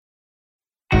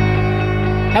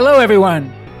Hello,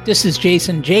 everyone. This is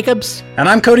Jason Jacobs. And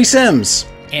I'm Cody Sims.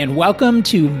 And welcome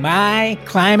to My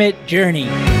Climate Journey.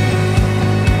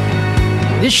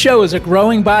 This show is a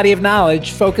growing body of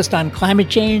knowledge focused on climate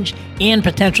change and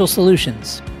potential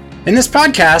solutions. In this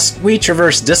podcast, we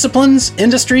traverse disciplines,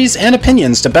 industries, and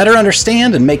opinions to better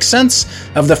understand and make sense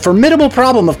of the formidable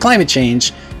problem of climate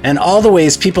change and all the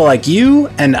ways people like you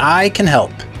and I can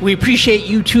help. We appreciate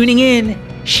you tuning in,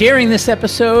 sharing this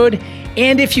episode,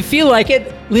 and if you feel like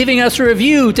it, leaving us a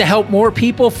review to help more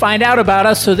people find out about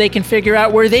us so they can figure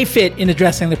out where they fit in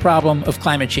addressing the problem of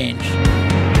climate change.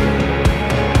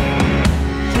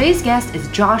 Today's guest is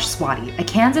Josh Swati, a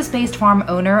Kansas-based farm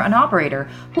owner and operator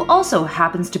who also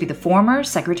happens to be the former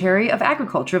Secretary of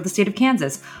Agriculture of the state of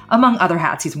Kansas, among other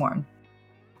hats he's worn.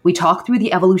 We talk through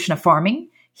the evolution of farming,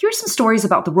 hear some stories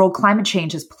about the role climate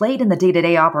change has played in the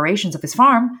day-to-day operations of his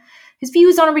farm, his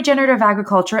views on regenerative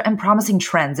agriculture, and promising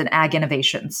trends in ag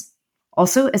innovations.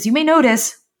 Also, as you may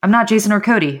notice, I'm not Jason or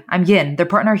Cody. I'm Yin, their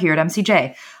partner here at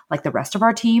MCJ. Like the rest of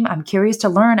our team, I'm curious to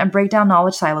learn and break down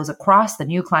knowledge silos across the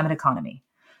new climate economy.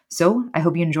 So I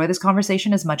hope you enjoy this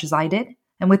conversation as much as I did.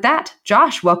 And with that,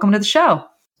 Josh, welcome to the show.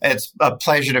 It's a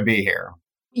pleasure to be here.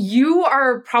 You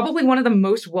are probably one of the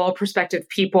most well-prospected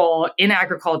people in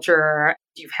agriculture.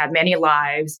 You've had many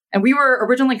lives. And we were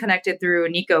originally connected through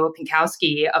Nico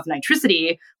Pinkowski of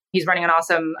Nitricity. He's running an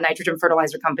awesome nitrogen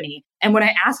fertilizer company. And when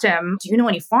I asked him, do you know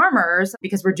any farmers?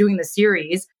 Because we're doing this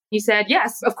series, he said,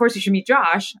 yes, of course you should meet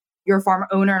Josh. You're a farm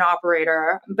owner and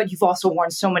operator, but you've also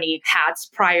worn so many hats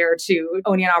prior to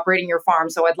owning and operating your farm.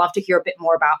 So I'd love to hear a bit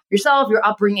more about yourself, your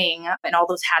upbringing, and all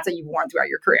those hats that you've worn throughout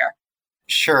your career.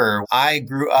 Sure. I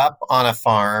grew up on a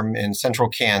farm in central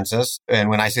Kansas. And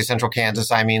when I say central Kansas,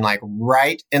 I mean like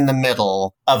right in the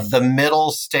middle of the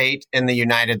middle state in the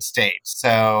United States.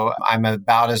 So I'm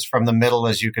about as from the middle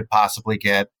as you could possibly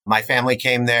get. My family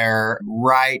came there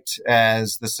right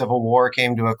as the Civil War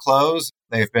came to a close.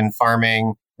 They've been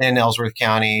farming in Ellsworth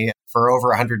County for over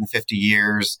 150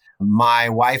 years. My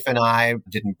wife and I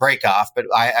didn't break off, but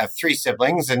I have 3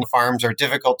 siblings and farms are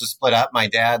difficult to split up. My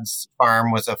dad's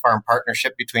farm was a farm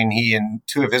partnership between he and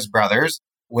 2 of his brothers.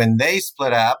 When they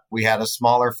split up, we had a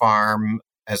smaller farm.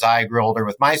 As I grew older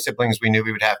with my siblings, we knew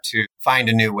we would have to find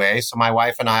a new way. So my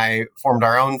wife and I formed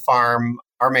our own farm.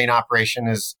 Our main operation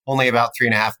is only about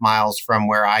 3.5 miles from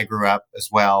where I grew up as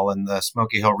well in the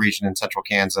Smoky Hill region in central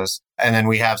Kansas. And then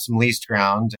we have some leased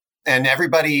ground. And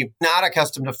everybody not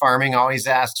accustomed to farming always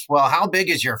asks, well, how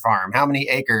big is your farm? How many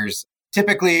acres?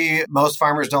 Typically, most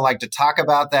farmers don't like to talk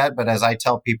about that. But as I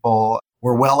tell people,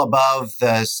 we're well above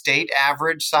the state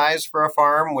average size for a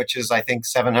farm, which is, I think,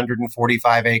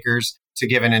 745 acres to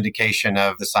give an indication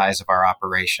of the size of our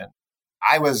operation.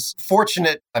 I was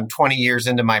fortunate. I'm 20 years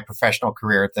into my professional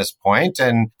career at this point,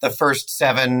 and the first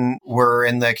 7 were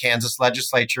in the Kansas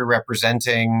legislature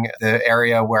representing the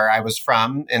area where I was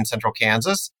from in central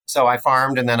Kansas. So I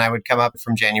farmed, and then I would come up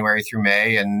from January through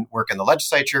May and work in the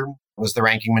legislature, was the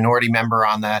ranking minority member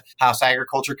on the House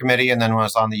Agriculture Committee, and then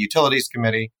was on the Utilities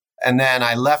Committee. And then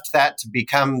I left that to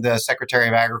become the Secretary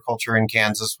of Agriculture in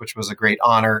Kansas, which was a great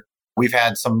honor. We've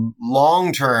had some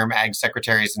long-term ag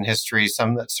secretaries in history,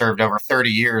 some that served over 30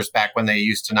 years back when they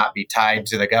used to not be tied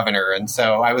to the governor. And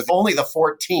so I was only the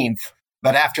 14th.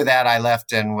 But after that, I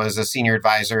left and was a senior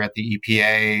advisor at the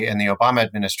EPA in the Obama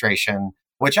administration,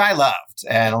 which I loved.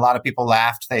 And a lot of people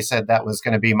laughed. They said that was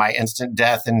going to be my instant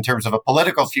death in terms of a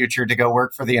political future to go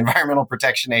work for the Environmental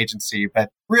Protection Agency. But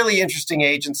really interesting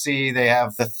agency. They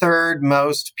have the 3rd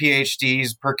most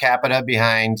PhDs per capita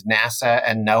behind NASA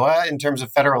and NOAA in terms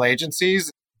of federal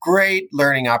agencies. Great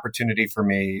learning opportunity for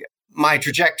me. My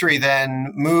trajectory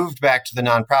then moved back to the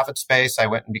nonprofit space. I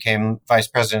went and became vice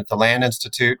president at the Land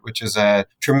Institute, which is a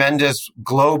tremendous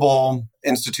global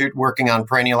institute working on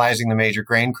perennializing the major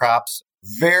grain crops.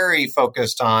 Very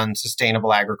focused on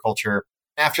sustainable agriculture.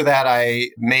 After that, I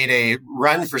made a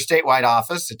run for statewide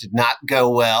office. It did not go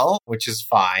well, which is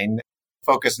fine.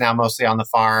 Focused now mostly on the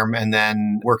farm and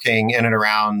then working in and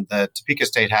around the Topeka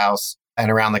State House and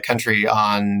around the country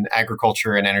on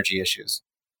agriculture and energy issues.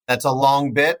 That's a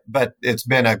long bit, but it's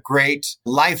been a great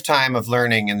lifetime of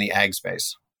learning in the ag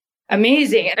space.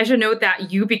 Amazing. I should note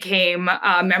that you became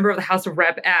a member of the House of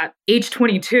Rep at age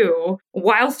 22,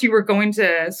 whilst you were going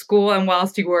to school and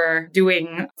whilst you were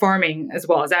doing farming as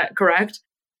well. Is that correct?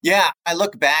 Yeah, I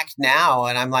look back now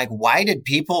and I'm like, why did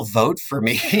people vote for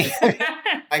me?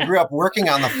 I grew up working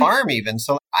on the farm even.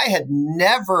 So I had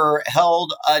never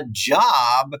held a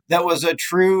job that was a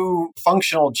true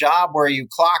functional job where you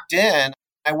clocked in.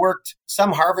 I worked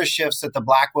some harvest shifts at the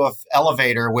Black Wolf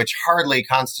elevator, which hardly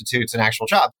constitutes an actual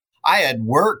job. I had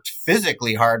worked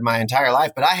physically hard my entire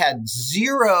life, but I had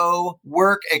zero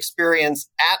work experience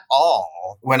at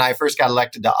all when I first got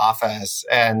elected to office,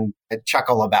 and I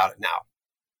chuckle about it now.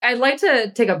 I'd like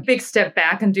to take a big step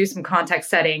back and do some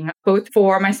context setting, both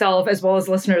for myself as well as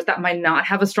listeners that might not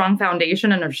have a strong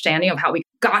foundation and understanding of how we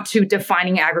got to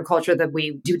defining agriculture that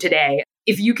we do today.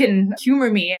 If you can humor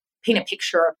me, paint a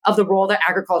picture of the role that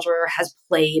agriculture has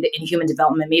played in human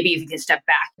development, maybe if you can step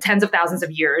back tens of thousands of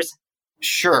years.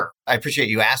 Sure. I appreciate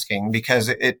you asking, because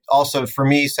it also, for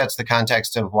me, sets the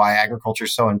context of why agriculture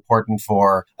is so important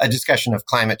for a discussion of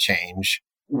climate change.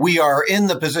 We are in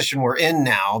the position we're in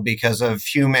now because of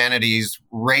humanity's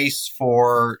race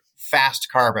for fast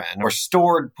carbon or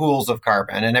stored pools of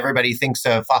carbon. And everybody thinks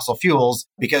of fossil fuels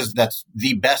because that's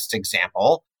the best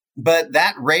example. But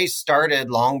that race started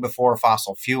long before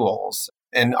fossil fuels.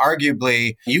 And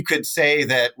arguably, you could say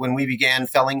that when we began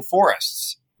felling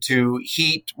forests to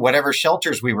heat whatever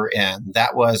shelters we were in,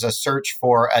 that was a search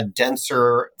for a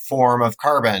denser form of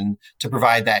carbon to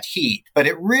provide that heat. But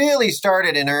it really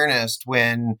started in earnest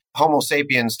when Homo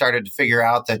sapiens started to figure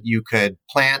out that you could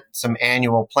plant some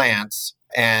annual plants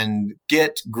and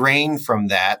get grain from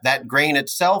that. That grain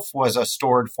itself was a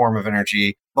stored form of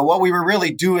energy. But what we were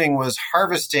really doing was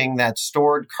harvesting that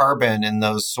stored carbon in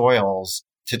those soils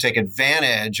to take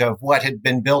advantage of what had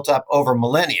been built up over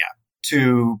millennia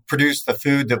to produce the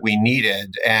food that we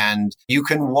needed. And you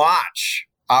can watch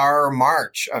our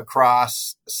march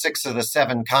across 6 of the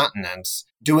 7 continents,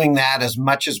 doing that as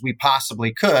much as we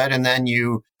possibly could. And then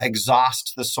you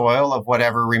exhaust the soil of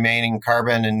whatever remaining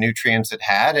carbon and nutrients it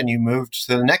had, and you moved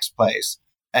to the next place.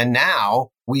 And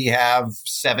now we have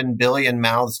 7 billion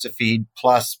mouths to feed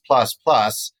plus.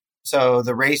 So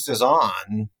the race is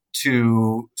on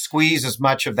to squeeze as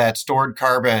much of that stored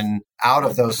carbon out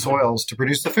of those soils to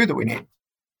produce the food that we need.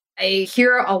 I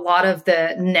hear a lot of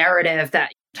the narrative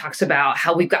that talks about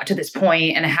how we've got to this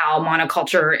point and how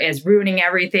monoculture is ruining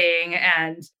everything,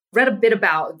 and read a bit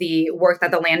about the work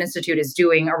that the Land Institute is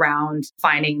doing around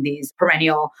finding these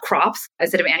perennial crops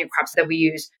instead of annual crops that we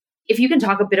use. If you can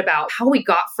talk a bit about how we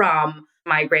got from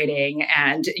migrating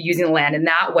and using the land in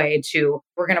that way to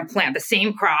we're going to plant the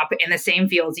same crop in the same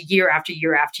fields year after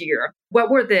year after year.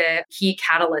 What were the key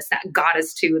catalysts that got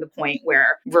us to the point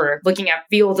where we're looking at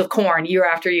fields of corn year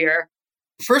after year?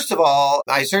 First of all,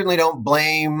 I certainly don't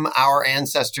blame our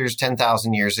ancestors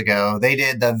 10,000 years ago. They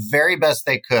did the very best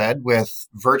they could with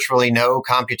virtually no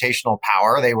computational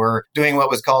power. They were doing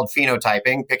what was called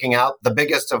phenotyping, picking out the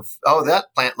biggest of, oh, that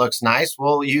plant looks nice,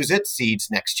 we'll use its seeds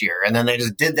next year. And then they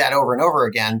just did that over and over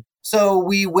again. So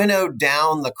we winnowed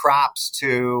down the crops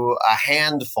to a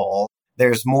handful.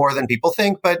 There's more than people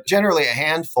think, but generally a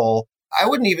handful. I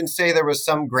wouldn't even say there was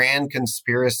some grand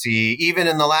conspiracy, even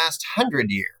in the last 100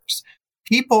 years.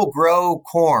 People grow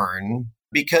corn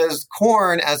because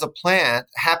corn as a plant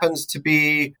happens to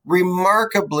be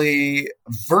remarkably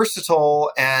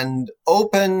versatile and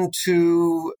open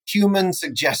to human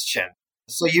suggestion.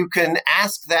 So you can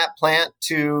ask that plant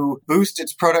to boost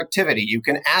its productivity. You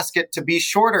can ask it to be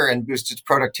shorter and boost its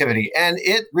productivity. And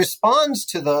it responds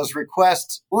to those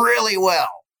requests really well.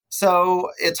 So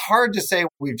it's hard to say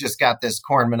we've just got this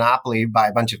corn monopoly by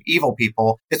a bunch of evil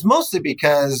people. It's mostly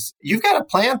because you've got a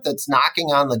plant that's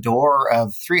knocking on the door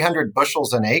of 300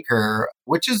 bushels an acre,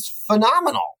 which is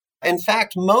phenomenal. In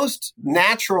fact, most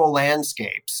natural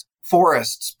landscapes,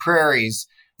 forests, prairies,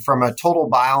 from a total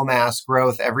biomass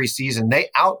growth every season, they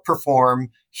outperform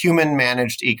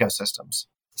human-managed ecosystems.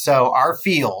 So our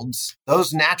fields,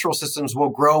 those natural systems will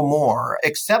grow more,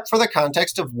 except for the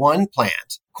context of one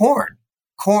plant, corn.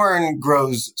 Corn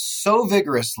grows so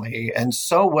vigorously and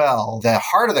so well. The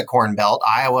heart of the Corn Belt,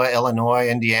 Iowa, Illinois,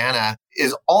 Indiana,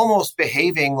 is almost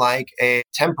behaving like a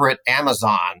temperate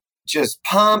Amazon, just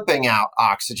pumping out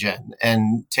oxygen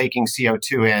and taking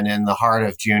CO2 in the heart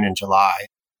of June and July.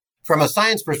 From a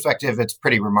science perspective, it's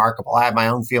pretty remarkable. I have my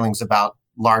own feelings about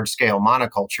large-scale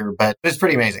monoculture, but it's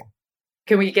pretty amazing.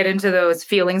 Can we get into those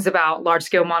feelings about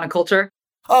large-scale monoculture?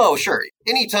 Oh, sure.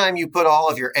 Anytime you put all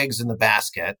of your eggs in the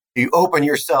basket, you open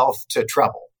yourself to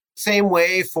trouble. Same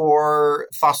way for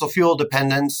fossil fuel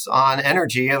dependence on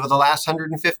energy over the last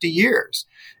 150 years.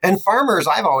 And farmers,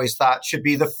 I've always thought, should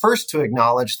be the first to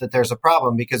acknowledge that there's a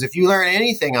problem, because if you learn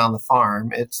anything on the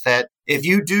farm, it's that if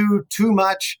you do too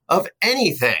much of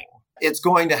anything, it's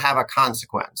going to have a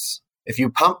consequence. If you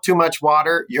pump too much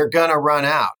water, you're going to run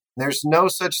out. There's no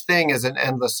such thing as an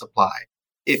endless supply.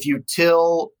 If you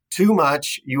till too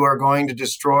much, you are going to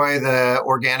destroy the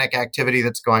organic activity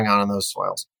that's going on in those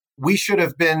soils. We should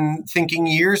have been thinking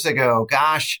years ago,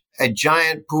 gosh, a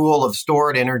giant pool of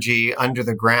stored energy under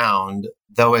the ground,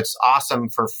 though it's awesome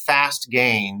for fast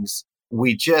gains,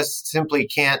 We just simply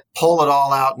can't pull it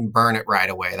all out and burn it right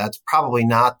away. That's probably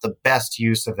not the best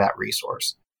use of that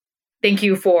resource. Thank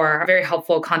you for a very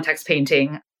helpful context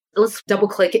painting. Let's double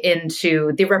click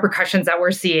into the repercussions that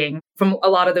we're seeing from a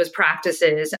lot of those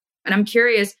practices. And I'm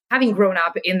curious, having grown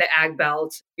up in the ag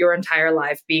belt your entire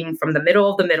life, being from the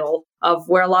middle of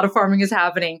where a lot of farming is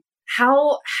happening,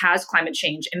 how has climate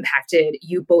change impacted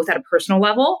you both at a personal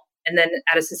level and then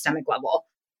at a systemic level?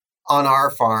 On our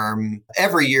farm,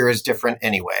 every year is different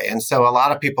anyway. And so a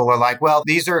lot of people are like, well,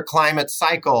 these are climate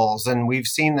cycles and we've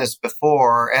seen this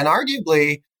before. And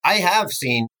arguably, I have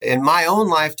seen in my own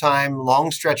lifetime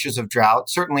long stretches of drought,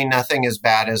 certainly nothing as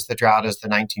bad as the drought of the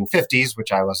 1950s,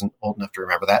 which I wasn't old enough to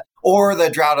remember that, or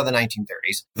the drought of the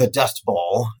 1930s, the Dust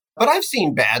Bowl. But I've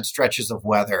seen bad stretches of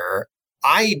weather.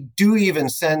 I do even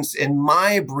sense in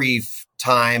my brief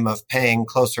time of paying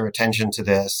closer attention to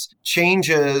this,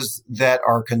 changes that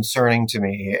are concerning to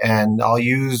me. And I'll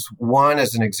use one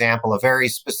as an example, a very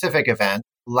specific event.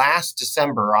 Last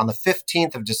December, on the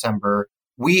 15th of December,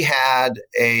 we had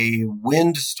a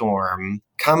windstorm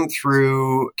come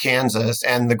through Kansas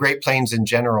and the Great Plains in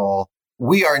general.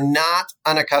 We are not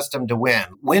unaccustomed to wind.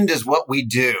 Wind is what we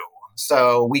do.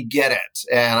 So we get it.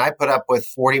 And I put up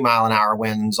with 40-mile-an-hour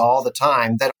winds all the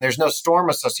time. That there's no storm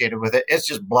associated with it. It's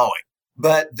just blowing.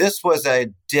 But this was a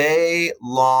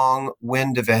day-long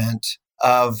wind event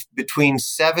of between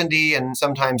 70 and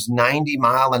sometimes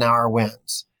 90-mile-an-hour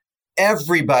winds.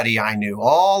 Everybody I knew,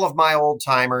 all of my old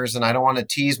timers, and I don't want to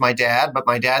tease my dad, but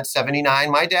my dad's 79.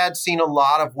 My dad's seen a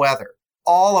lot of weather.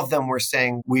 All of them were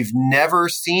saying, we've never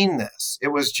seen this. It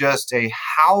was just a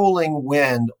howling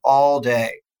wind all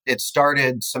day. It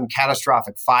started some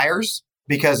catastrophic fires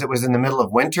because it was in the middle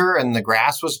of winter and the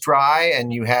grass was dry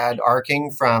and you had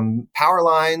arcing from power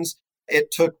lines.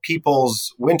 It took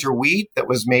people's winter wheat that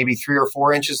was maybe 3 or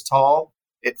 4 inches tall.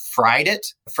 It fried it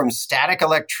from static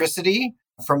electricity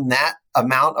from that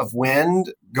amount of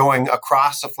wind going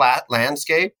across a flat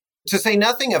landscape, to say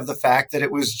nothing of the fact that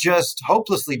it was just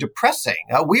hopelessly depressing.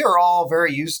 We are all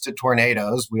very used to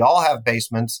tornadoes. We all have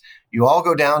basements. You all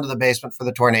go down to the basement for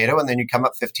the tornado, and then you come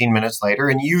up 15 minutes later,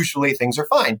 and usually things are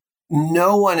fine.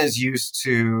 No one is used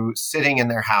to sitting in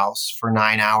their house for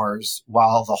 9 hours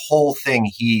while the whole thing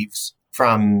heaves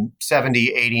from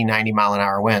 70, 80,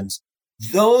 90-mile-an-hour winds.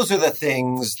 Those are the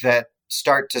things that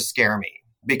start to scare me,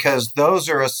 because those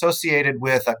are associated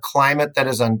with a climate that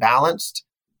is unbalanced.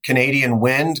 Canadian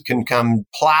wind can come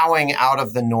plowing out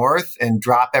of the north and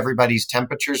drop everybody's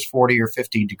temperatures 40 or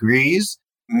 50 degrees.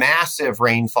 Massive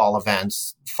rainfall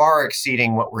events, far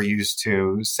exceeding what we're used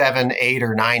to, 7, 8,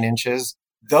 or 9 inches.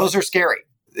 Those are scary.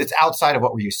 It's outside of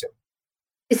what we're used to.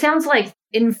 It sounds like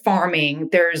in farming,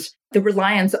 there's the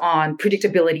reliance on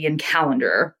predictability and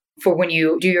calendar for when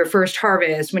you do your first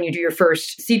harvest, when you do your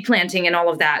first seed planting and all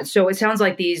of that. So it sounds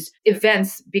like these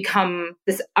events become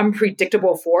this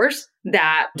unpredictable force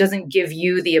that doesn't give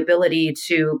you the ability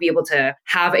to be able to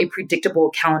have a predictable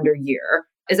calendar year.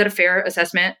 Is that a fair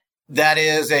assessment? That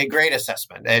is a great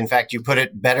assessment. In fact, you put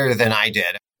it better than I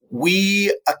did.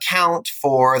 We account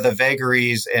for the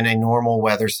vagaries in a normal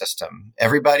weather system.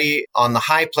 Everybody on the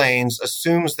high plains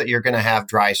assumes that you're going to have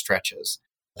dry stretches.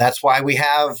 That's why we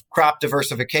have crop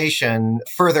diversification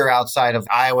further outside of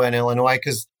Iowa and Illinois,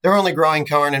 because they're only growing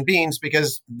corn and beans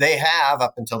because they have,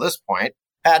 up until this point,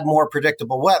 had more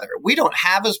predictable weather. We don't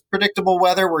have as predictable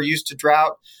weather. We're used to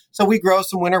drought. So we grow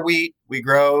some winter wheat, we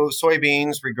grow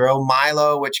soybeans, we grow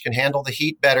milo, which can handle the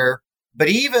heat better. But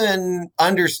even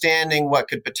understanding what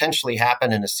could potentially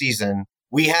happen in a season,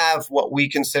 we have what we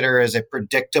consider as a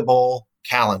predictable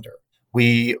calendar.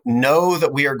 We know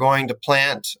that we are going to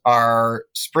plant our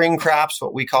spring crops,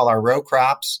 what we call our row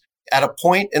crops, at a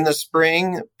point in the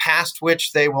spring past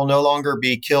which they will no longer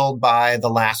be killed by the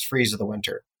last freeze of the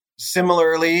winter.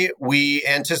 Similarly, we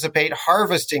anticipate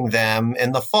harvesting them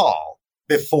in the fall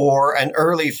before an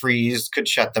early freeze could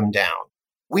shut them down.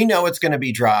 We know it's going to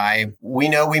be dry. We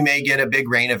know we may get a big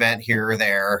rain event here or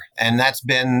there, and that's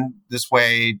been this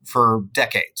way for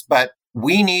decades. But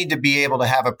we need to be able to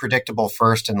have a predictable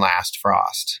first and last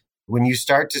frost. When you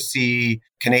start to see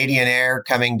Canadian air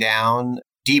coming down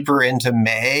deeper into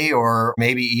May or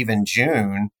maybe even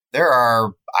June, there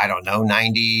are,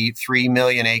 93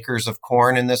 million acres of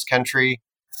corn in this country.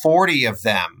 40 of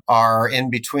them are in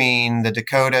between the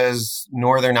Dakotas,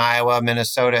 northern Iowa,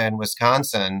 Minnesota, and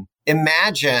Wisconsin.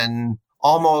 Imagine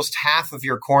almost half of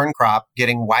your corn crop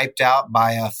getting wiped out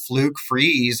by a fluke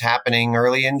freeze happening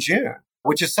early in June,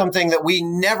 which is something that we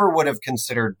never would have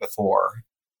considered before.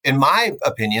 In my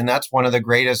opinion, that's one of the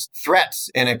greatest threats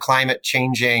in a climate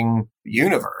changing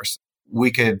universe.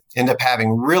 we could end up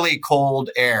having really cold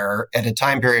air at a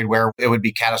time period where it would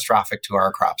be catastrophic to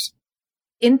our crops.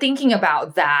 In thinking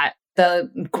about that, the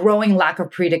growing lack of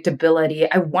predictability,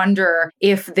 I wonder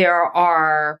if there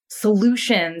are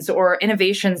solutions or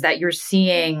innovations that you're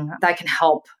seeing that can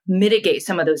help mitigate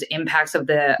some of those impacts of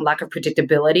the lack of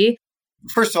predictability.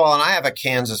 First of all, and I have a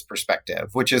Kansas perspective,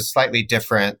 which is slightly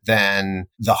different than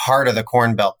the heart of the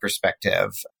Corn Belt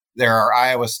perspective. There are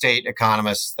Iowa State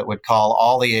economists that would call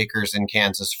all the acres in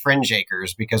Kansas fringe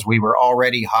acres because we were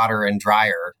already hotter and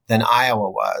drier than Iowa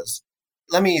was.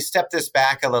 Let me step this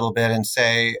back a little bit and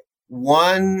say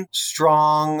one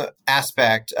strong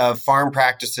aspect of farm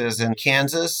practices in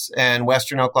Kansas and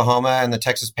Western Oklahoma and the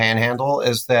Texas Panhandle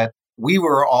is that we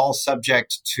were all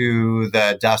subject to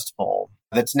the Dust Bowl.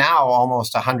 That's now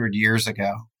almost 100 years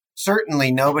ago.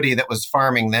 Certainly nobody that was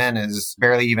farming then is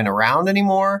barely even around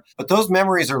anymore, but those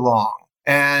memories are long.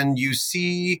 And you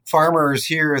see farmers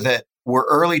here that were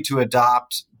early to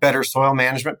adopt better soil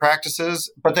management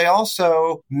practices, but they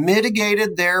also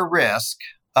mitigated their risk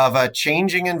of a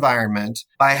changing environment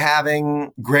by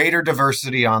having greater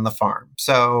diversity on the farm.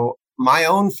 So my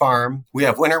own farm, we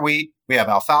have winter wheat, we have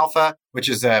alfalfa, which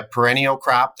is a perennial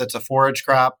crop that's a forage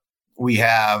crop. We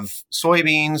have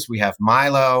soybeans, we have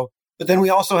milo, but then we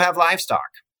also have livestock.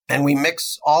 And we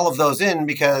mix all of those in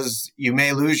because you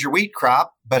may lose your wheat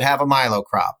crop, but have a milo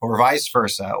crop, or vice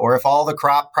versa. Or if all the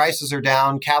crop prices are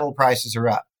down, cattle prices are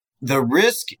up. The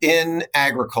risk in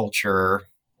agriculture,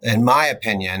 in my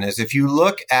opinion, is if you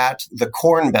look at the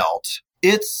Corn Belt,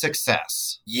 its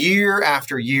success year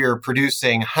after year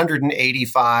producing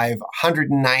 185,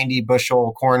 190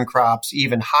 bushel corn crops,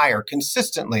 even higher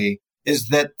consistently, is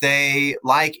that they,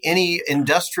 like any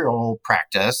industrial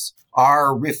practice,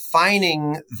 are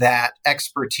refining that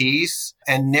expertise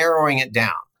and narrowing it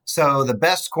down. So the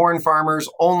best corn farmers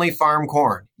only farm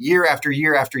corn year after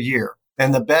year after year.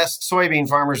 And the best soybean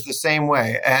farmers the same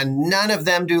way. And none of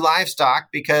them do livestock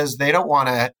because they don't want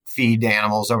to feed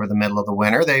animals over the middle of the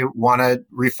winter. They want to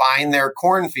refine their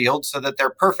cornfields so that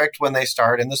they're perfect when they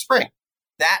start in the spring.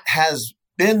 That has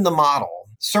been the model,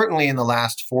 certainly in the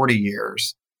last 40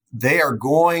 years. They are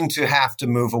going to have to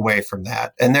move away from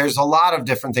that. And there's a lot of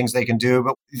different things they can do.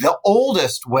 But the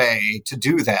oldest way to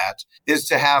do that is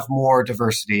to have more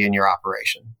diversity in your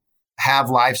operation. Have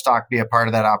livestock be a part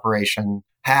of that operation.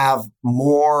 Have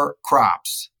more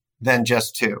crops than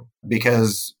just two,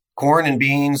 because corn and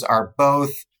beans are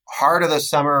both heart of the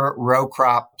summer row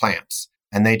crop plants,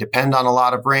 and they depend on a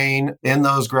lot of rain in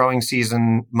those growing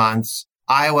season months.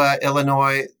 Iowa,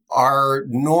 Illinois are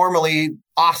normally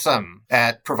awesome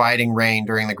at providing rain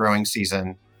during the growing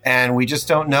season, and we just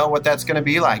don't know what that's going to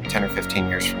be like 10 or 15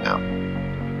 years from now.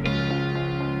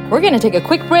 We're going to take a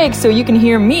quick break so you can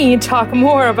hear me talk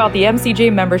more about the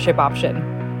MCJ membership option.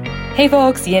 Hey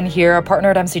folks, Yin here, a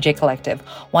partner at MCJ Collective.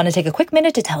 Want to take a quick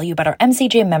minute to tell you about our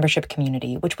MCJ membership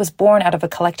community, which was born out of a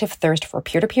collective thirst for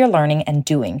peer-to-peer learning and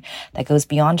doing that goes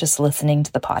beyond just listening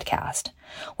to the podcast.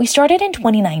 We started in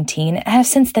 2019 and have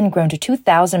since then grown to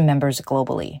 2,000 members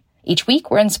globally. Each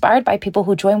week, we're inspired by people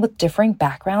who join with differing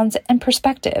backgrounds and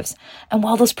perspectives. And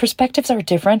while those perspectives are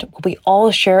different, what we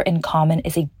all share in common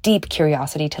is a deep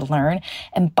curiosity to learn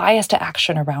and bias to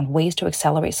action around ways to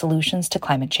accelerate solutions to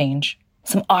climate change.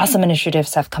 Some awesome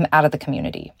initiatives have come out of the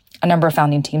community. A number of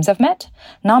founding teams have met,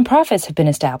 nonprofits have been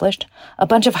established, a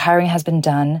bunch of hiring has been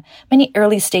done, many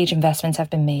early stage investments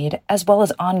have been made, as well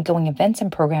as ongoing events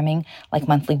and programming like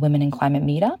monthly Women in Climate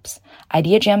meetups,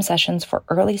 idea jam sessions for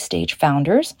early stage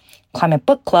founders, climate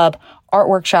book club, art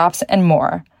workshops, and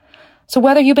more. So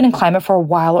whether you've been in climate for a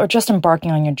while or just embarking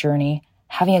on your journey,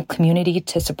 having a community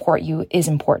to support you is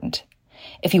important.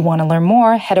 If you want to learn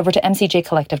more, head over to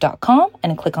mcjcollective.com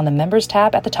and click on the members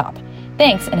tab at the top.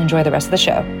 Thanks and enjoy the rest of the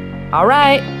show. All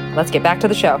right, let's get back to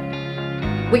the show.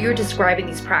 What you're describing,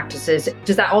 these practices,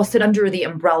 does that all sit under the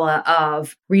umbrella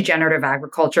of regenerative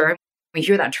agriculture? We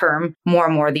hear that term more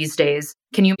and more these days.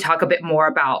 Can you talk a bit more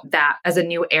about that as a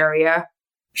new area?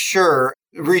 Sure.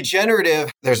 Regenerative,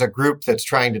 there's a group that's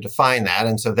trying to define that.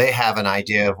 And so they have an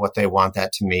idea of what they want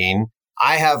that to mean.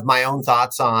 I have my own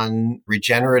thoughts on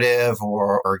regenerative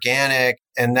or organic,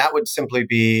 and that would simply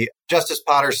be Justice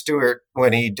Potter Stewart,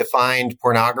 when he defined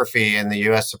pornography in the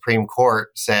U.S. Supreme Court,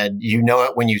 said, you know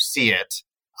it when you see it.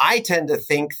 I tend to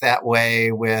think that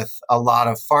way with a lot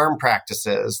of farm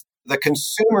practices. The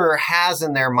consumer has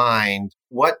in their mind,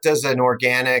 what does an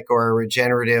organic or a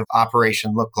regenerative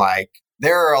operation look like?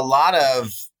 There are a lot of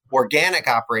organic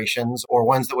operations or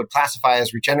ones that would classify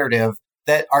as regenerative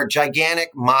that are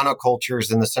gigantic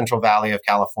monocultures in the Central Valley of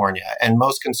California. And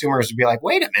most consumers would be like,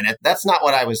 wait a minute, that's not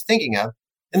what I was thinking of.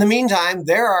 In the meantime,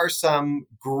 there are some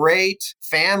great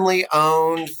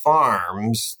family-owned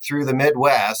farms through the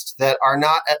Midwest that are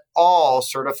not at all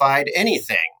certified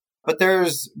anything. But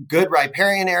there's good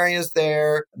riparian areas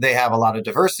there. They have a lot of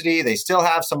diversity. They still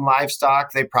have some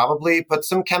livestock. They probably put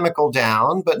some chemical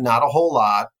down, but not a whole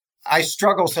lot. I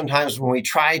struggle sometimes when we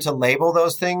try to label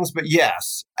those things. But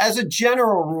yes, as a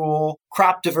general rule,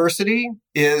 crop diversity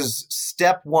is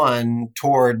step one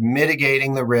toward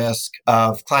mitigating the risk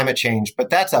of climate change.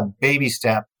 But that's a baby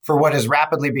step for what is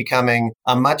rapidly becoming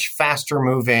a much faster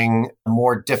moving,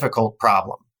 more difficult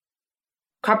problem.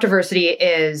 Crop diversity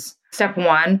is step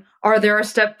one. Are there a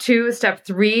step two, step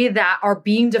three that are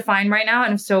being defined right now?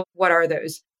 And if so, what are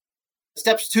those?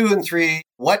 Steps 2 and 3,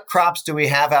 what crops do we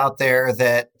have out there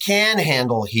that can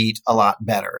handle heat a lot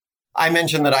better? I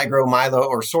mentioned that I grow milo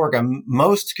or sorghum.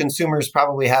 Most consumers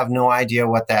probably have no idea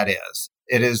what that is.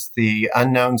 It is the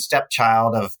unknown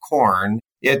stepchild of corn.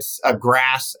 It's a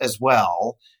grass as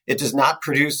well. It does not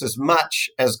produce as much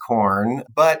as corn,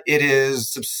 but it is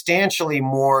substantially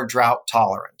more drought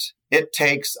tolerant. It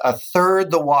takes a third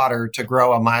the water to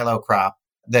grow a milo crop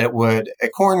than it would a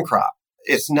corn crop.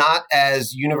 It's not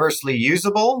as universally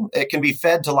usable. It can be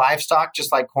fed to livestock,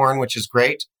 just like corn, which is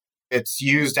great. It's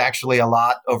used actually a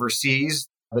lot overseas.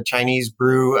 The Chinese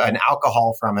brew an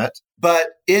alcohol from it, but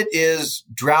it is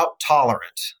drought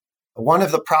tolerant. One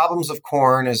of the problems of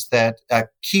corn is that a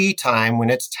key time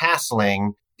when it's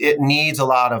tasseling, it needs a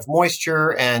lot of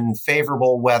moisture and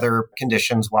favorable weather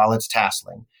conditions while it's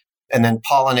tasseling, and then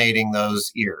pollinating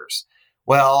those ears.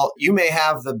 Well, you may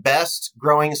have the best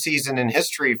growing season in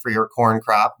history for your corn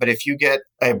crop, but if you get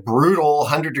a brutal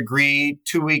 100-degree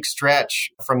 2-week stretch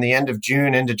from the end of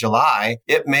June into July,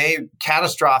 it may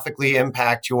catastrophically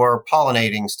impact your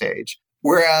pollinating stage.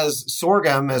 Whereas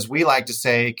sorghum, as we like to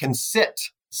say, can sit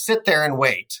there and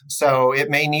wait. So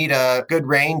it may need a good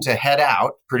rain to head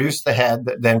out, produce the head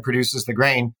that then produces the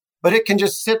grain, but it can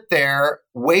just sit there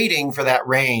waiting for that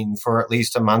rain for at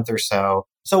least a month or so.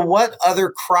 So what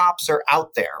other crops are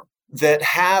out there that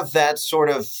have that sort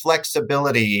of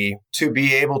flexibility to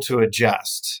be able to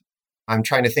adjust? I'm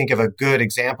trying to think of a good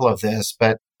example of this,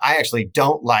 but I actually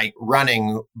don't like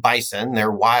running bison.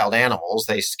 They're wild animals.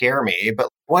 They scare me. But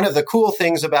one of the cool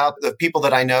things about the people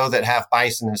that I know that have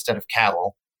bison instead of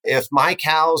cattle, if my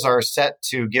cows are set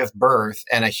to give birth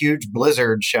and a huge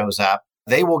blizzard shows up,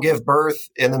 they will give birth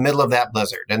in the middle of that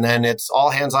blizzard. And then it's all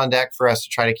hands on deck for us to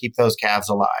try to keep those calves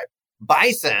alive.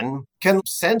 Bison can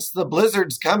sense the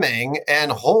blizzard's coming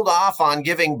and hold off on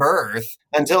giving birth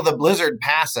until the blizzard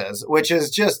passes, which is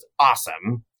just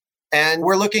awesome. And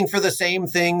we're looking for the same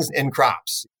things in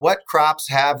crops. What crops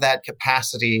have that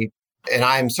capacity? And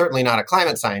I'm certainly not a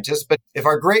climate scientist, but if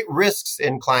our great risks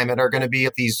in climate are going to be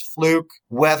these fluke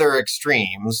weather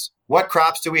extremes, what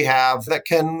crops do we have that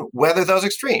can weather those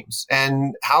extremes?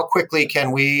 And how quickly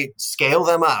can we scale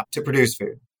them up to produce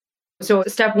food? So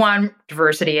step one,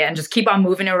 diversity, and just keep on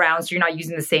moving around so you're not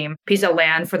using the same piece of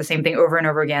land for the same thing over and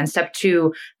over again. Step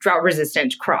two,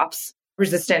 drought-resistant crops,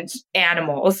 resistant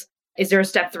animals. Is there a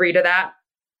step three to that?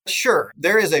 Sure.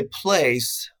 There is a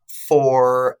place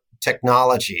for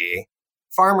technology.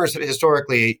 Farmers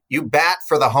historically, you bat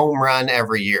for the home run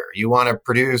every year. You want to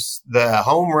produce the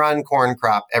home run corn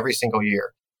crop every single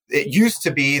year. It used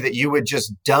to be that you would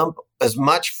just dump as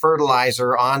much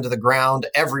fertilizer onto the ground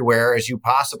everywhere as you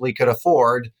possibly could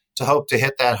afford to hope to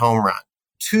hit that home run.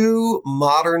 To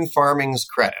modern farming's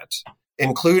credit,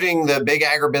 including the big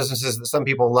agribusinesses that some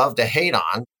people love to hate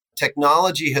on,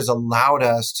 technology has allowed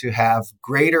us to have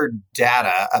greater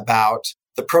data about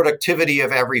the productivity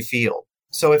of every field.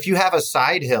 So if you have a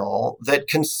side hill that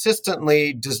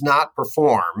consistently does not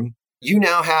perform, you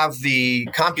now have the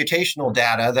computational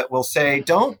data that will say,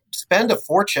 don't spend a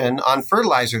fortune on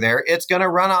fertilizer there. It's going to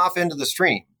run off into the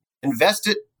stream. Invest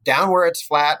it down where it's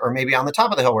flat or maybe on the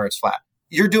top of the hill where it's flat.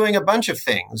 You're doing a bunch of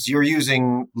things. You're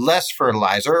using less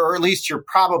fertilizer, or at least you're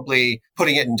probably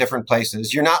putting it in different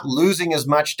places. You're not losing as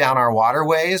much down our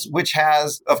waterways, which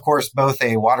has, of course, both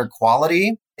a water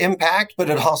quality impact, but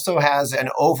it also has an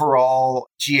overall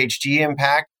GHG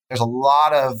impact. There's a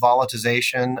lot of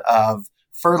volatilization of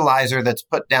fertilizer that's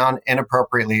put down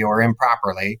inappropriately or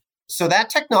improperly. So that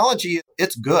technology,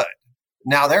 it's good.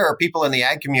 Now, there are people in the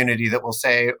ag community that will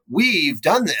say, we've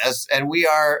done this and we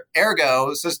are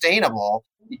ergo sustainable.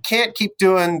 You can't keep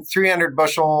doing 300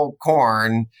 bushel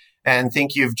corn and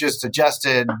think you've just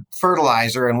adjusted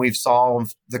fertilizer and we've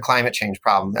solved the climate change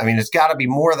problem. I mean, it's got to be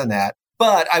more than that.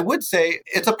 But I would say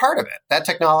it's a part of it. That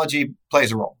technology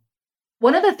plays a role.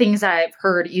 One of the things I've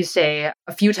heard you say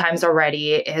a few times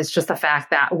already is just the fact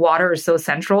that water is so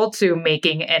central to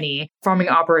making any farming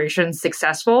operation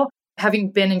successful.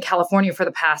 Having been in California for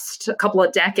the past couple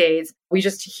of decades, we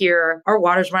just hear our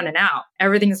water's running out.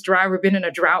 Everything's dry. We've been in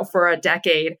a drought for a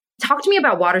decade. Talk to me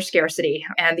about water scarcity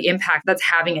and the impact that's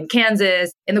having in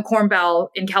Kansas, in the Corn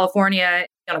Belt, in California,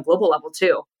 on a global level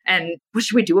too. And what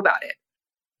should we do about it?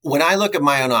 When I look at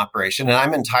my own operation, and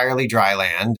I'm entirely dry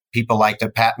land, people like to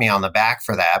pat me on the back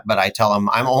for that, but I tell them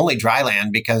I'm only dry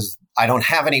land because I don't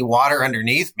have any water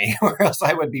underneath me, or else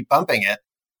I would be pumping it.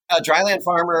 A dryland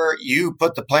farmer, you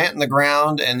put the plant in the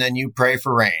ground and then you pray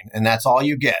for rain, and that's all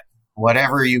you get.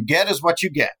 Whatever you get is what you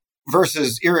get,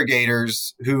 versus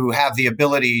irrigators who have the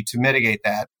ability to mitigate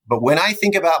that. But when I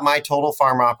think about my total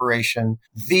farm operation,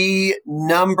 the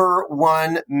number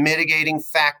one mitigating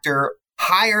factor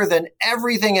higher than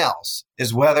everything else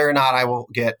is whether or not I will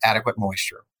get adequate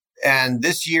moisture. And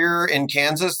this year in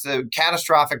Kansas, the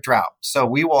catastrophic drought. So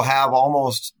we will have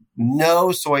almost no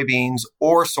soybeans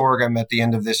or sorghum at the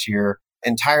end of this year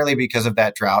entirely because of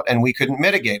that drought, and we couldn't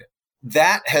mitigate it.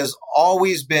 That has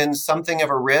always been something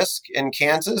of a risk in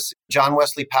Kansas. John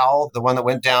Wesley Powell, the one that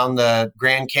went down the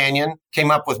Grand Canyon, came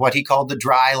up with what he called the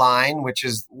dry line, which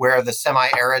is where the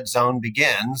semi-arid zone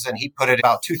begins. And he put it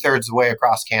about 2/3 of the way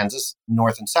across Kansas,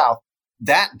 north and south.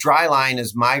 That dry line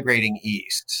is migrating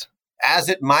east. As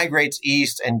it migrates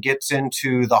east and gets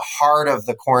into the heart of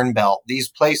the Corn Belt,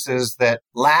 these places that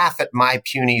laugh at my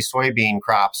puny soybean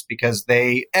crops because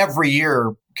they every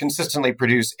year consistently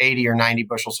produce 80 or 90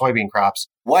 bushel soybean crops.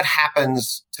 What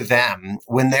happens to them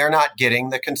when they're not getting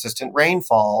the consistent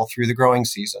rainfall through the growing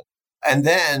season? And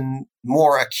then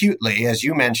more acutely, as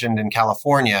you mentioned in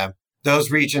California,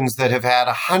 those regions that have had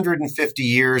 150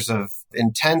 years of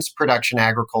intense production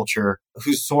agriculture,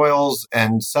 whose soils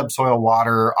and subsoil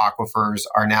water aquifers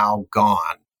are now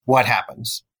gone. What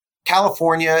happens?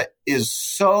 California is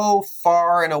so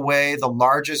far and away the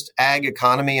largest ag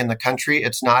economy in the country,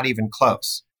 it's not even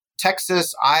close.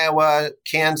 Texas, Iowa,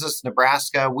 Kansas,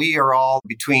 Nebraska, we are all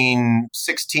between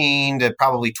 16 to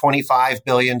probably $25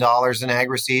 billion in ag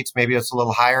receipts. Maybe it's a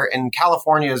little higher. And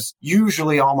California is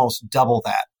usually almost double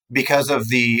that because of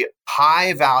the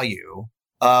high value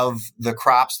of the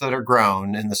crops that are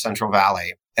grown in the Central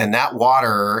Valley. And that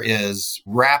water is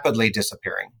rapidly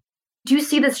disappearing. Do you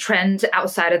see this trend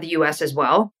outside of the US as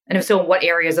well? And if so, what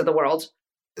areas of the world?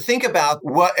 Think about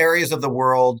what areas of the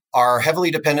world are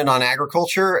heavily dependent on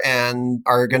agriculture and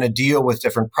are going to deal with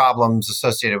different problems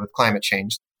associated with climate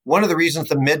change. One of the reasons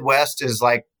the Midwest is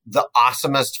like the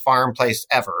awesomest farm place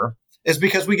ever is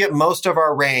because we get most of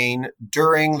our rain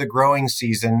during the growing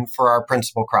season for our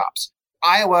principal crops.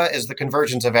 Iowa is the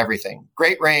convergence of everything.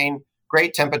 Great rain,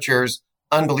 great temperatures,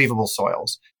 unbelievable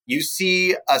soils. You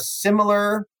see a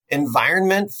similar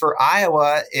environment for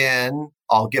Iowa in,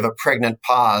 I'll give a pregnant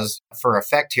pause for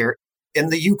effect here, in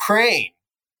the Ukraine.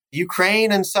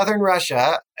 Ukraine and southern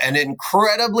Russia, an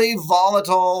incredibly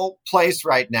volatile place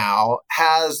right now,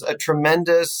 has a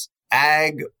tremendous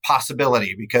ag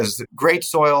possibility because great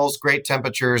soils, great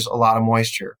temperatures, a lot of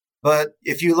moisture. But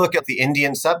if you look at the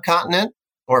Indian subcontinent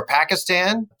or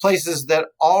Pakistan, places that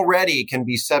already can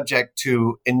be subject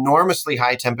to enormously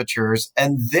high temperatures,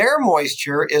 and their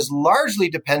moisture is largely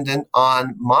dependent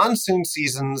on monsoon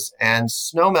seasons and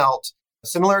snowmelt,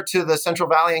 similar to the Central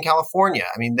Valley in California.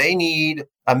 I mean, they need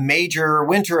a major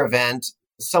winter event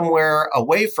somewhere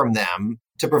away from them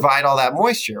to provide all that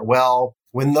moisture. Well,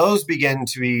 when those begin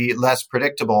to be less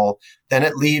predictable, then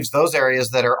it leaves those areas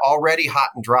that are already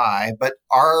hot and dry, but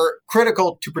are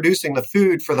critical to producing the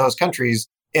food for those countries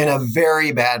in a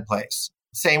very bad place.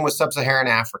 Same with sub-Saharan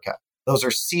Africa. Those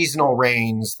are seasonal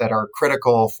rains that are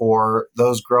critical for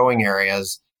those growing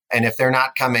areas. And if they're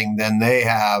not coming, then they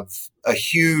have a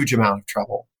huge amount of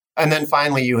trouble. And then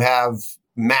finally, you have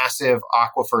massive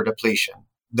aquifer depletion.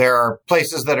 There are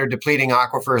places that are depleting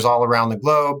aquifers all around the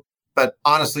globe. But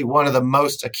honestly, one of the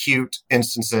most acute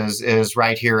instances is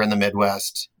right here in the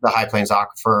Midwest, the High Plains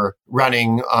Aquifer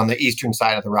running on the eastern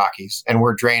side of the Rockies. And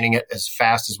we're draining it as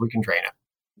fast as we can drain it.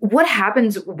 What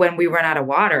happens when we run out of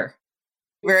water?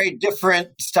 Very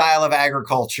different style of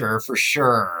agriculture for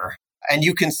sure. And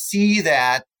you can see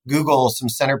that. Google some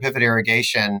center pivot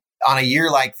irrigation. On a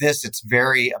year like this, it's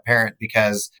very apparent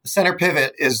because the center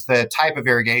pivot is the type of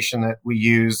irrigation that we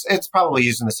use. It's probably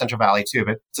used in the Central Valley too,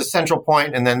 but it's a central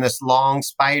point and then this long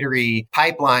spidery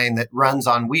pipeline that runs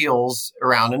on wheels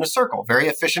around in a circle. Very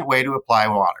efficient way to apply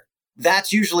water.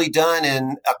 That's usually done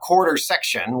in a quarter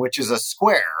section, which is a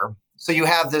square. So you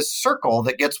have this circle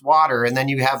that gets water and then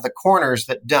you have the corners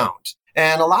that don't.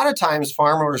 And a lot of times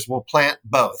farmers will plant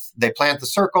both. They plant the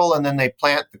circle and then they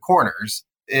plant the corners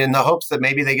in the hopes that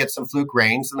maybe they get some fluke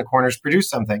rains and the corners produce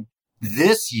something.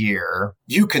 This year,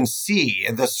 you can see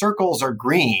the circles are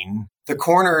green. the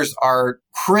corners are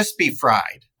crispy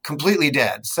fried, completely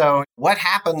dead. So what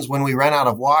happens when we run out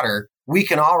of water? We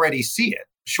can already see it.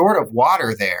 Short of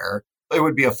water there, it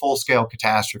would be a full-scale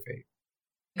catastrophe.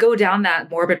 Go down that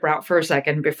morbid route for a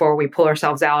second before we pull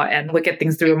ourselves out and look at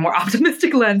things through a more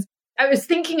optimistic lens. I was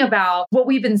thinking about what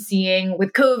we've been seeing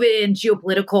with COVID and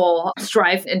geopolitical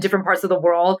strife in different parts of the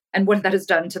world and what that has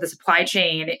done to the supply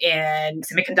chain in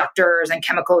semiconductors and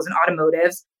chemicals and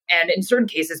automotives. And in certain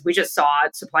cases, we just saw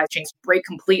supply chains break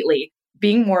completely.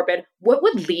 Being morbid, what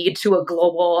would lead to a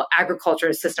global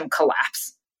agriculture system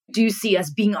collapse? Do you see us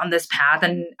being on this path?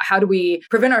 And how do we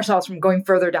prevent ourselves from going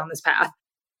further down this path?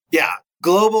 Yeah.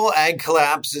 Global ag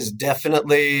collapse is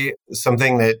definitely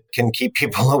something that can keep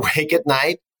people awake at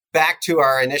night. Back to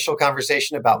our initial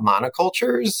conversation about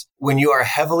monocultures, when you are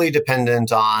heavily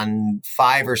dependent on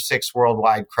 5 or 6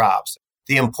 worldwide crops,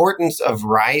 the importance of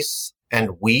rice and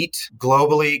wheat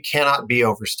globally cannot be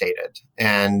overstated.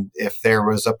 And if there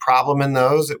was a problem in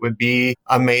those, it would be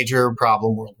a major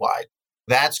problem worldwide.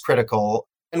 That's critical.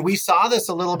 And we saw this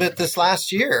a little bit this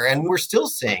last year, and we're still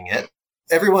seeing it.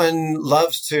 Everyone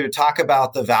loves to talk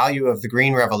about the value of the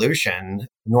Green Revolution,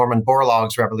 Norman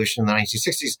Borlaug's revolution in the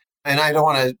 1960s. And I don't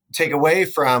want to take away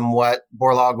from what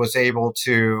Borlaug was able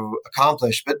to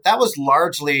accomplish, but that was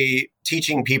largely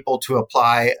teaching people to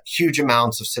apply huge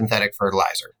amounts of synthetic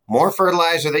fertilizer. More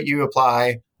fertilizer that you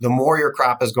apply, the more your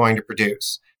crop is going to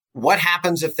produce. What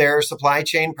happens if there are supply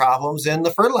chain problems in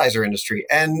the fertilizer industry?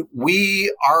 And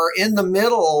we are in the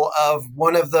middle of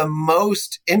one of the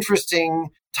most interesting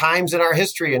times in our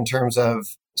history in terms of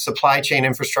supply chain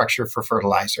infrastructure for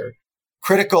fertilizer.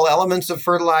 Critical elements of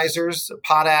fertilizers,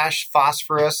 potash,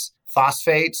 phosphorus,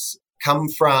 phosphates, come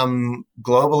from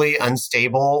globally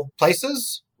unstable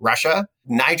places, Russia.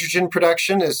 Nitrogen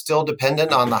production is still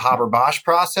dependent on the Haber-Bosch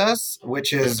process,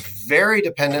 which is very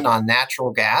dependent on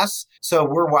natural gas. So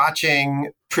we're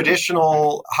watching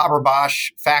traditional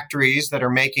Haber-Bosch factories that are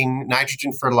making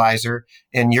nitrogen fertilizer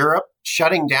in Europe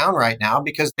shutting down right now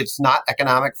because it's not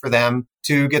economic for them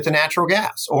to get the natural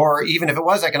gas. Or even if it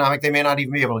was economic, they may not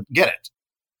even be able to get it.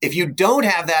 If you don't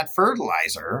have that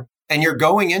fertilizer and you're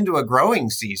going into a growing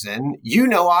season, you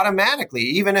know automatically,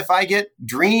 even if I get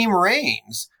dream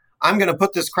rains, I'm going to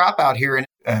put this crop out here and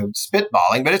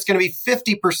spitballing, but it's going to be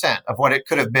 50% of what it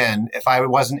could have been if I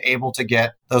wasn't able to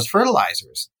get those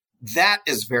fertilizers. That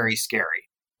is very scary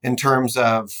in terms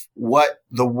of what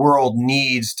the world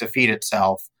needs to feed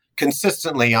itself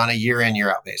consistently on a year in,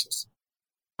 year out basis.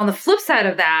 On the flip side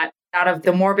of that, out of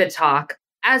the morbid talk,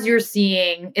 as you're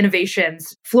seeing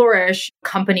innovations flourish,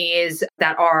 companies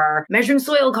that are measuring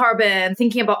soil carbon,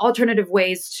 thinking about alternative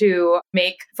ways to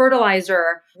make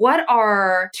fertilizer, what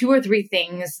are 2 or 3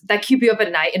 things that keep you up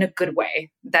at night in a good way,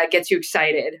 that gets you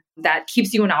excited, that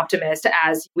keeps you an optimist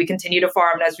as we continue to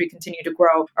farm and as we continue to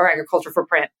grow our agriculture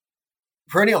footprint?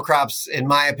 Perennial crops, in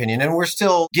my opinion, and we're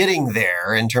still getting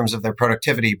there in terms of their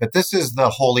productivity, but this is the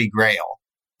holy grail.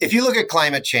 If you look at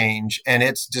climate change and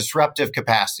its disruptive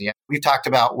capacity, we've talked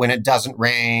about when it doesn't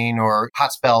rain or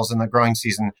hot spells in the growing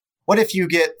season. What if you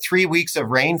get 3 weeks of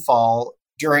rainfall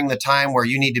during the time where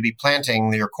you need to be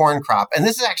planting your corn crop? And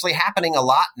this is actually happening a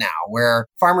lot now, where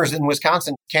farmers in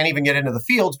Wisconsin can't even get into the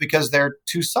fields because they're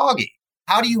too soggy.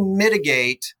 How do you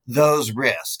mitigate those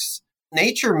risks?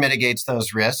 Nature mitigates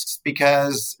those risks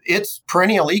because its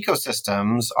perennial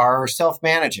ecosystems are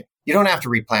self-managing. You don't have to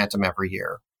replant them every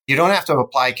year. You don't have to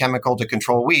apply chemical to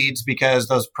control weeds because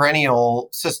those perennial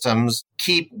systems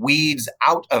keep weeds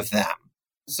out of them.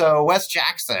 So Wes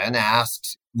Jackson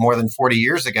asked more than 40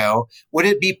 years ago, would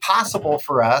it be possible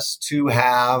for us to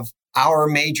have our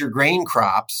major grain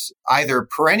crops either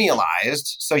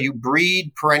perennialized, so you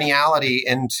breed perenniality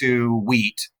into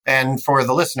wheat? And for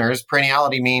the listeners,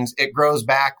 perenniality means it grows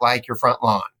back like your front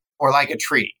lawn or like a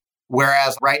tree.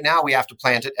 Whereas right now we have to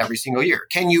plant it every single year.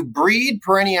 Can you breed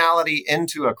perenniality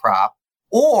into a crop?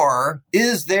 Or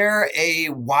is there a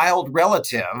wild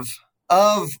relative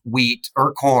of wheat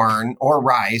or corn or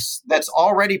rice that's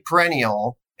already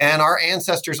perennial and our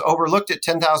ancestors overlooked it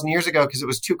 10,000 years ago because it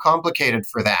was too complicated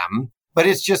for them, but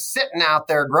it's just sitting out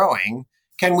there growing?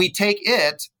 Can we take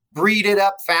it, breed it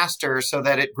up faster so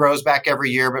that it grows back every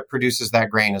year but produces that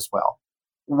grain as well?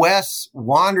 Wes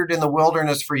wandered in the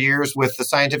wilderness for years with the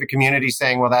scientific community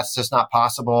saying, well, that's just not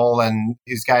possible. And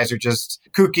these guys are just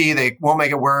kooky. They won't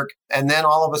make it work. And then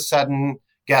all of a sudden,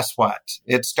 guess what?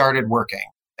 It started working.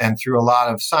 And through a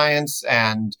lot of science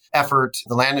and effort,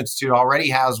 the Land Institute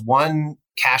already has one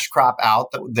cash crop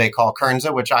out that they call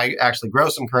Kernza, which I actually grow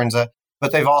some Kernza.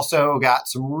 But they've also got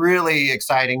some really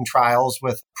exciting trials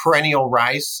with perennial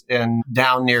rice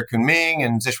down near Kunming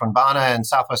and Sichuan Bana and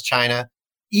Southwest China.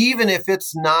 even if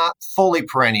it's not fully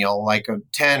perennial, like a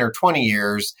 10 or 20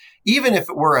 years, even if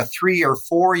it were a 3 or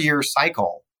 4 year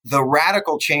cycle, the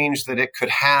radical change that it could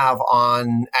have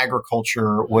on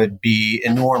agriculture would be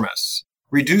enormous.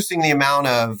 Reducing the amount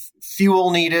of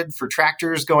fuel needed for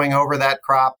tractors going over that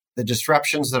crop, the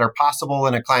disruptions that are possible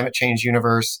in a climate change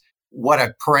universe, what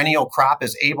a perennial crop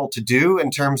is able to do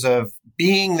in terms of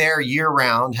being there year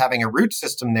round, having a root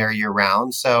system there year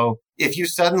round. So if you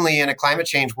suddenly in a climate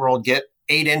change world get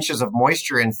 8 inches of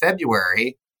moisture in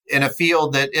February in a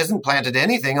field that isn't planted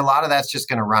anything, a lot of that's just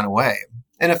going to run away.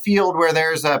 In a field where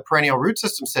there's a perennial root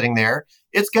system sitting there,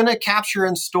 it's going to capture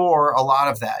and store a lot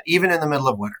of that, even in the middle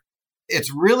of winter.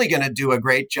 It's really going to do a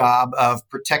great job of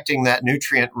protecting that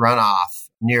nutrient runoff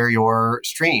near your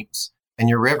streams and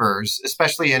your rivers,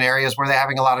 especially in areas where they're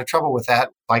having a lot of trouble with that,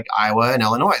 like Iowa and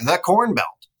Illinois, the Corn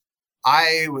Belt.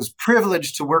 I was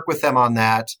privileged to work with them on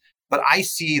that, but I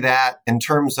see that in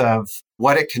terms of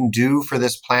what it can do for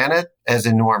this planet as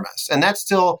enormous. And that's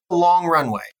still a long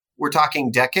runway. We're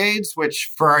talking decades,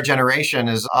 which for our generation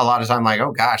is a lot of time like,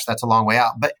 oh gosh, that's a long way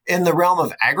out. But in the realm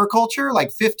of agriculture,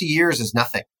 like 50 years is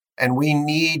nothing. And we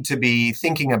need to be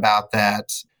thinking about that.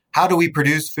 How do we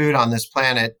produce food on this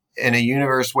planet in a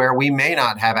universe where we may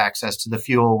not have access to the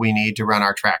fuel we need to run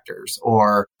our tractors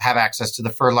or have access to the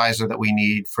fertilizer that we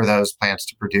need for those plants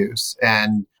to produce?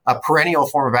 And a perennial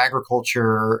form of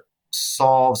agriculture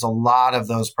solves a lot of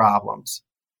those problems.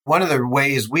 One of the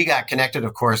ways we got connected,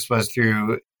 of course, was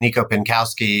through Nico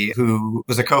Pinkowski, who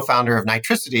was a co-founder of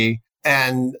Nitricity.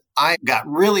 And I got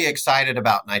really excited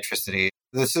about Nitricity.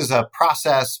 This is a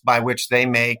process by which they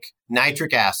make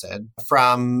nitric acid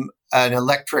from an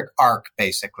electric arc,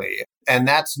 basically. And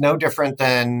that's no different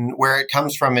than where it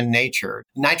comes from in nature.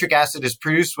 Nitric acid is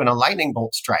produced when a lightning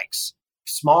bolt strikes.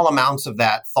 Small amounts of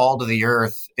that fall to the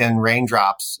earth in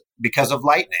raindrops because of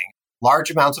lightning.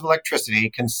 Large amounts of electricity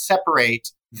can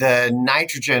separate the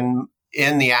nitrogen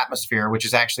in the atmosphere, which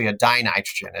is actually a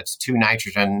dinitrogen. It's 2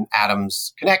 nitrogen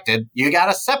atoms connected. You got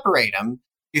to separate them.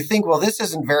 You think, well, this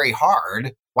isn't very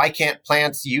hard. Why can't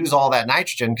plants use all that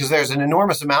nitrogen? Because there's an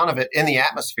enormous amount of it in the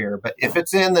atmosphere. But if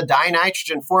it's in the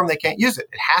dinitrogen form, they can't use it.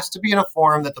 It has to be in a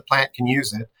form that the plant can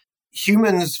use it.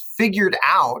 Humans figured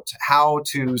out how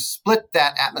to split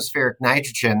that atmospheric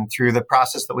nitrogen through the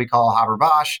process that we call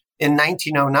Haber-Bosch in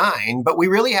 1909, but we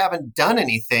really haven't done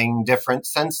anything different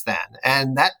since then.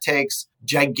 And that takes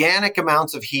gigantic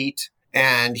amounts of heat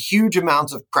and huge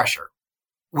amounts of pressure.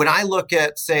 When I look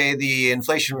at, say, the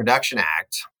Inflation Reduction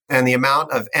Act and the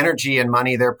amount of energy and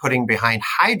money they're putting behind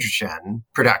hydrogen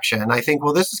production, I think,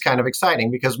 well, this is kind of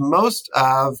exciting because most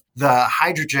of the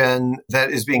hydrogen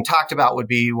that is being talked about would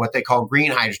be what they call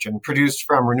green hydrogen, produced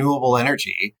from renewable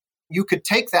energy. You could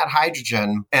take that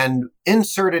hydrogen and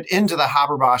insert it into the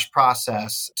Haber-Bosch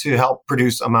process to help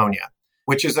produce ammonia,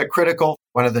 which is a critical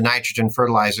one of the nitrogen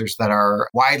fertilizers that are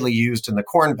widely used in the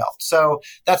Corn Belt. So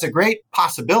that's a great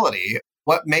possibility.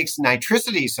 What makes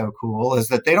Nitricity so cool is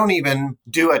that they don't even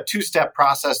do a 2-step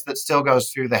process that still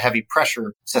goes through the heavy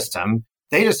pressure system.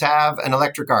 They just have an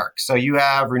electric arc. So you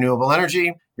have renewable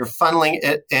energy, you're funneling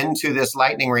it into this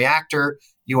lightning reactor,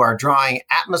 you are drawing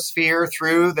atmosphere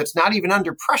through that's not even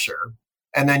under pressure,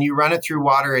 and then you run it through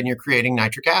water and you're creating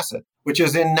nitric acid, which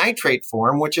is in nitrate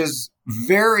form, which is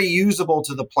very usable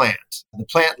to the plant. The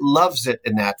plant loves it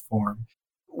in that form.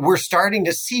 We're starting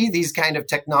to see these kind of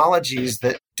technologies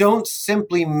that don't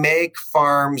simply make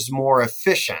farms more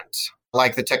efficient,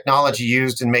 like the technology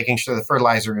used in making sure the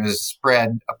fertilizer is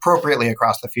spread appropriately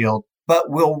across the field, but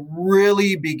will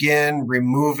really begin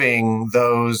removing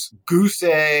those goose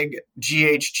egg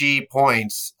GHG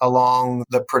points along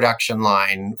the production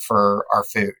line for our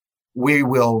food. We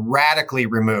will radically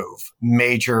remove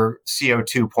major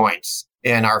CO2 points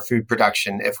in our food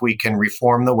production if we can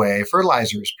reform the way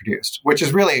fertilizer is produced, which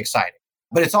is really exciting.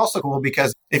 But it's also cool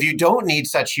because if you don't need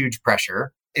such huge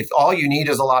pressure, if all you need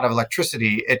is a lot of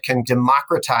electricity, it can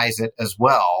democratize it as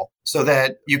well so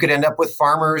that you could end up with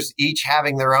farmers each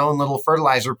having their own little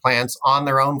fertilizer plants on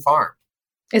their own farm.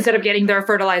 Instead of getting their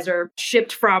fertilizer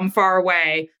shipped from far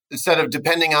away. Instead of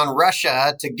depending on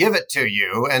Russia to give it to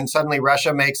you, and suddenly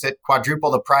Russia makes it quadruple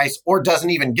the price or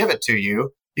doesn't even give it to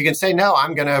you, you can say, no,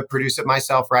 I'm going to produce it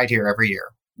myself right here every year.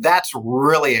 That's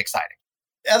really exciting.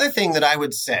 The other thing that I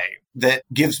would say that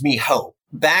gives me hope,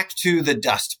 back to the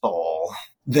Dust Bowl.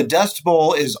 The Dust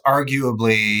Bowl is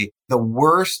arguably the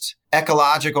worst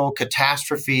ecological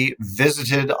catastrophe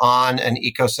visited on an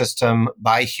ecosystem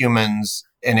by humans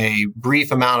in a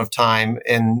brief amount of time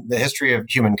in the history of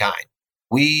humankind.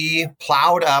 We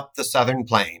plowed up the southern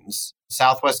plains,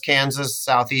 southwest Kansas,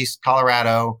 southeast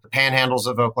Colorado, the panhandles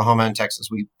of Oklahoma and Texas.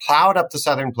 We plowed up the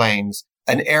southern plains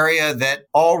an area that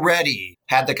already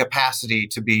had the capacity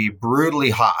to be brutally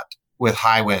hot with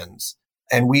high winds.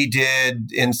 And we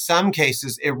did, in some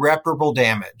cases, irreparable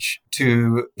damage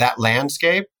to that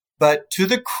landscape. But to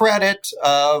the credit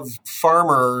of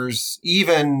farmers,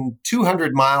 even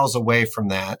 200 miles away from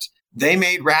that, they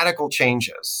made radical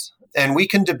changes. And we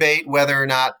can debate whether or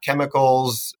not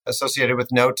chemicals associated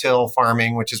with no-till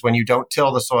farming, which is when you don't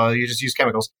till the soil, you just use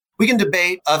chemicals. We can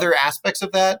debate other aspects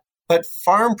of that, but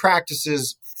farm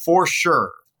practices for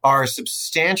sure are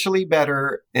substantially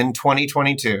better in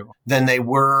 2022 than they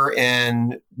were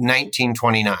in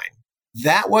 1929.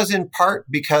 That was in part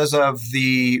because of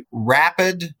the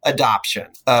rapid adoption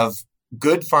of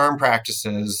good farm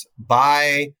practices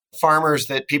by farmers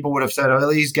that people would have said,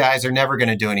 oh, these guys are never going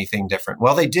to do anything different.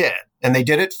 Well, they did. And they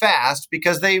did it fast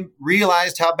because they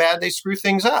realized how bad they screw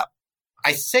things up.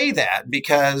 I say that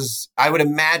because I would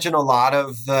imagine a lot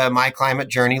of the My Climate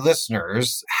Journey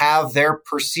listeners have their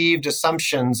perceived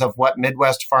assumptions of what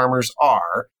Midwest farmers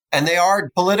are. And they are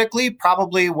politically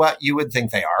probably what you would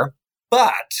think they are.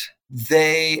 But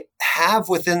they have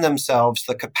within themselves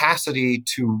the capacity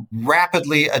to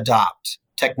rapidly adopt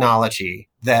technology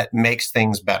that makes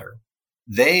things better.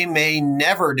 They may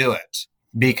never do it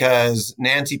because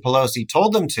Nancy Pelosi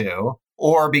told them to,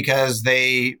 or because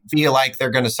they feel like they're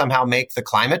going to somehow make the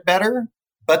climate better,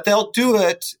 but they'll do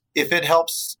it if it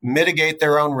helps mitigate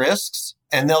their own risks.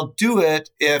 And they'll do it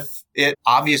if it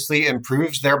obviously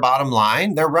improves their bottom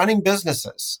line. They're running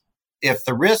businesses. If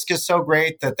the risk is so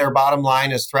great that their bottom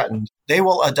line is threatened, they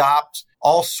will adopt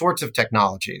all sorts of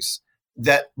technologies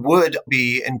that would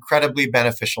be incredibly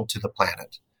beneficial to the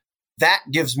planet. That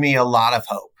gives me a lot of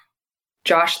hope.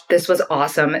 Josh, this was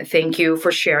awesome. Thank you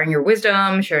for sharing your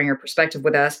wisdom, sharing your perspective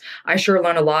with us. I sure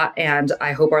learned a lot, and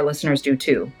I hope our listeners do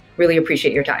too. Really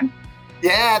appreciate your time.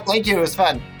 Yeah, thank you. It was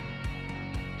fun.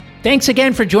 Thanks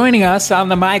again for joining us on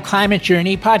the My Climate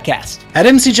Journey podcast. At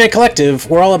MCJ Collective,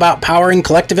 we're all about powering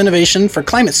collective innovation for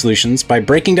climate solutions by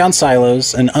breaking down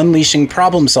silos and unleashing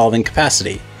problem-solving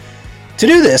capacity. To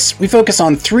do this, we focus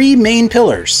on three main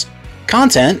pillars: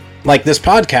 content, like this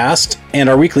podcast and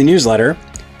our weekly newsletter;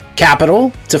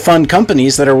 capital, to fund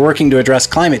companies that are working to address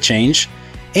climate change;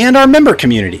 and our member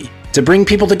community, to bring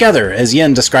people together, as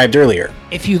Yen described earlier.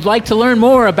 If you'd like to learn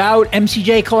more about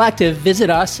MCJ Collective, visit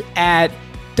us at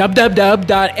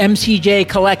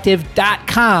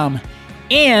www.mcjcollective.com.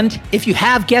 And if you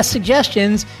have guest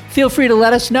suggestions, feel free to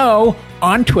let us know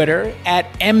on Twitter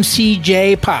at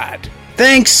MCJPod.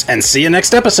 Thanks, and see you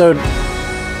next episode.